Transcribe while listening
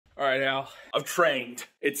All right, Al. I've trained.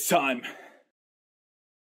 It's time.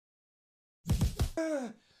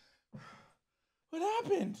 What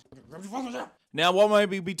happened? Now, what might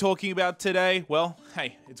we be talking about today? Well,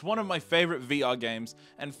 hey, it's one of my favorite VR games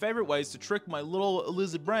and favorite ways to trick my little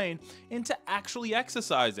lizard brain into actually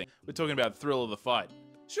exercising. We're talking about Thrill of the Fight.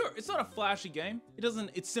 Sure, it's not a flashy game.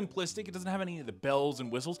 It's simplistic. It doesn't have any of the bells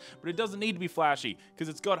and whistles, but it doesn't need to be flashy because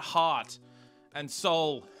it's got heart and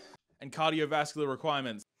soul and cardiovascular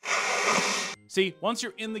requirements. See, once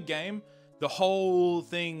you're in the game, the whole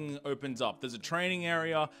thing opens up. There's a training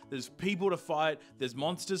area, there's people to fight, there's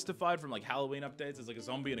monsters to fight from like Halloween updates, there's like a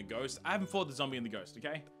zombie and a ghost. I haven't fought the zombie and the ghost,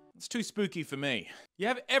 okay? It's too spooky for me. You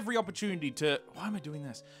have every opportunity to, why am I doing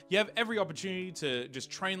this? You have every opportunity to just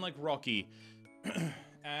train like Rocky.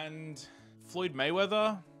 And Floyd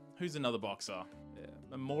Mayweather, who's another boxer?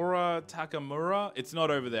 Mamura Takamura? It's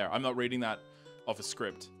not over there. I'm not reading that off a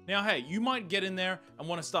script. Now, hey, you might get in there and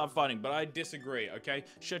want to start fighting, but I disagree, okay?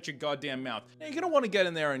 Shut your goddamn mouth. Now, you're gonna want to get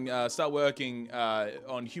in there and start working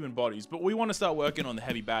on human bodies, but we want to start working on the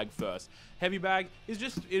heavy bag first. Heavy bag is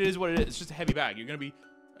just, it is what it is. It's just a heavy bag. You're gonna be...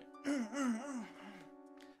 And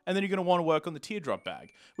then you're gonna want to work on the teardrop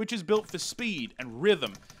bag, which is built for speed and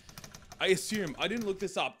rhythm. I assume, I didn't look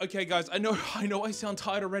this up. Okay, guys, I know I sound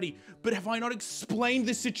tired already, but have I not explained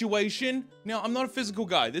the situation? Now, I'm not a physical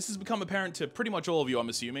guy. This has become apparent to pretty much all of you, I'm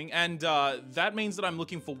assuming, and that means that I'm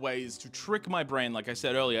looking for ways to trick my brain, like I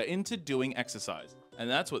said earlier, into doing exercise. And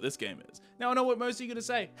that's what this game is. Now, I know what most of you are gonna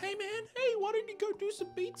say. Hey, man, hey, why don't you go do some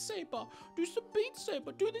Beat Saber? Do some Beat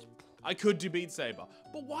Saber, do this. I could do Beat Saber,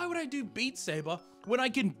 but why would I do Beat Saber when I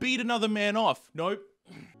can beat another man off? Nope.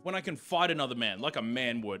 When I can fight another man, like a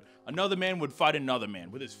man would. Another man would fight another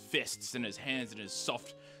man with his fists and his hands and his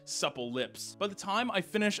soft, supple lips. By the time I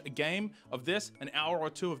finish a game of this, an hour or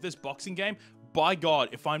two of this boxing game, by God,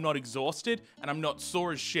 if I'm not exhausted and I'm not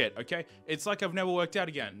sore as shit, okay? It's like I've never worked out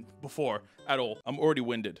again before at all. I'm already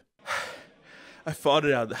winded. I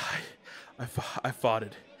farted out. I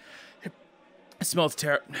farted. It smells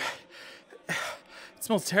terrible. It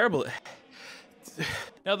smells terrible.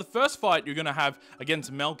 Now, the first fight you're gonna have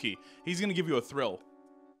against Melky, he's gonna give you a thrill.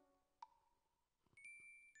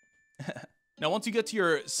 Now, once you get to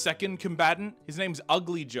your second combatant, his name's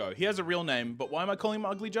Ugly Joe. He has a real name, but why am I calling him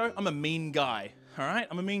Ugly Joe? I'm a mean guy, all right?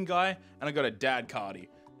 I'm a mean guy, and I got a dad cardi,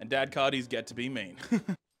 and dad cardis get to be mean.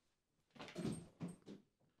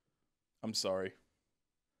 I'm sorry.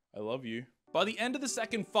 I love you. By the end of the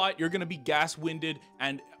second fight, you're gonna be gas-winded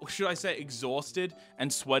and, should I say, exhausted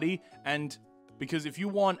and sweaty, and because if you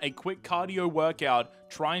want a quick cardio workout,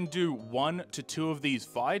 try and do 1 to 2 of these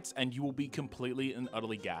fights and you will be completely and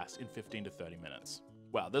utterly gassed in 15 to 30 minutes.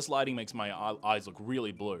 Wow, this lighting makes my eyes look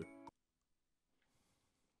really blue.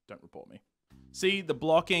 Don't report me. See, the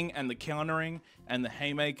blocking and the countering and the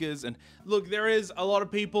haymakers, and look, there is a lot of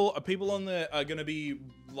people on the are gonna be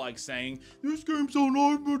like saying, this game's so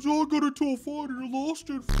nice, but I got into a fight and it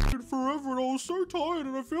lasted forever and I was so tired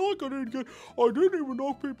and I feel like I didn't even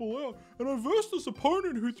knock people out. And I versed this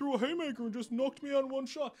opponent who threw a haymaker and just knocked me out in one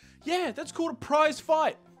shot. Yeah, that's called a prize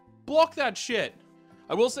fight. Block that shit.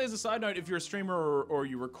 I will say as a side note, if you're a streamer or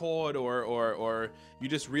you record or you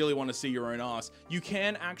just really want to see your own ass, you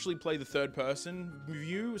can actually play the third person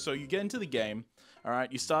view. So you get into the game, all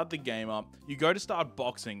right, you start the game up, you go to start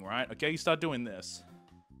boxing, right? Okay, you start doing this,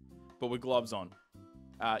 but with gloves on.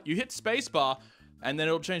 You hit spacebar and then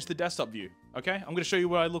it'll change the desktop view, okay? I'm gonna show you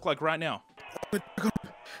what I look like right now. I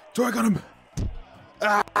got him.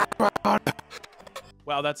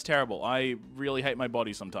 Wow, that's terrible. I really hate my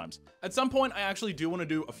body sometimes. At some point, I actually do want to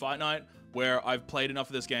do a fight night where I've played enough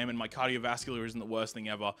of this game and my cardiovascular isn't the worst thing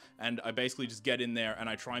ever, and I basically just get in there and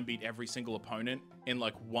I try and beat every single opponent in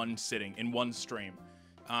like one sitting, in one stream.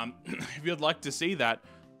 If you'd like to see that,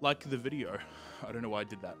 like the video. I don't know why I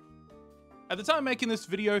did that. At the time of making this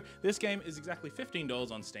video, this game is exactly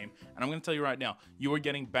 $15 on Steam, and I'm going to tell you right now, you are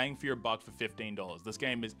getting bang for your buck for $15. This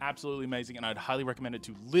game is absolutely amazing, and I'd highly recommend it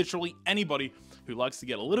to literally anybody who likes to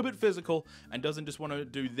get a little bit physical and doesn't just want to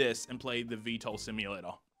do this and play the VTOL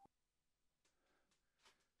simulator.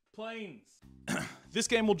 Planes. This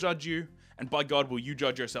game will judge you, and by God will you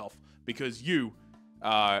judge yourself, because you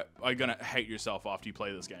are going to hate yourself after you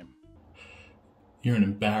play this game. You're an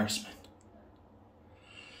embarrassment.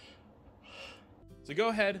 So go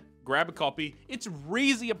ahead, grab a copy. It's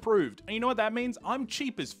Rheezzy approved. And you know what that means? I'm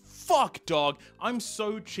cheap as fuck, dog. I'm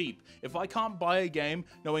so cheap. If I can't buy a game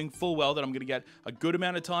knowing full well that I'm gonna get a good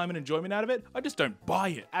amount of time and enjoyment out of it, I just don't buy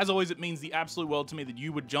it. As always, it means the absolute world to me that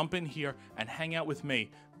you would jump in here and hang out with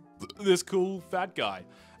me, this cool fat guy.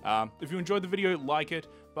 If you enjoyed the video, like it.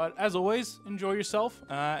 But as always, enjoy yourself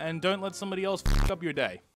and don't let somebody else fuck up your day.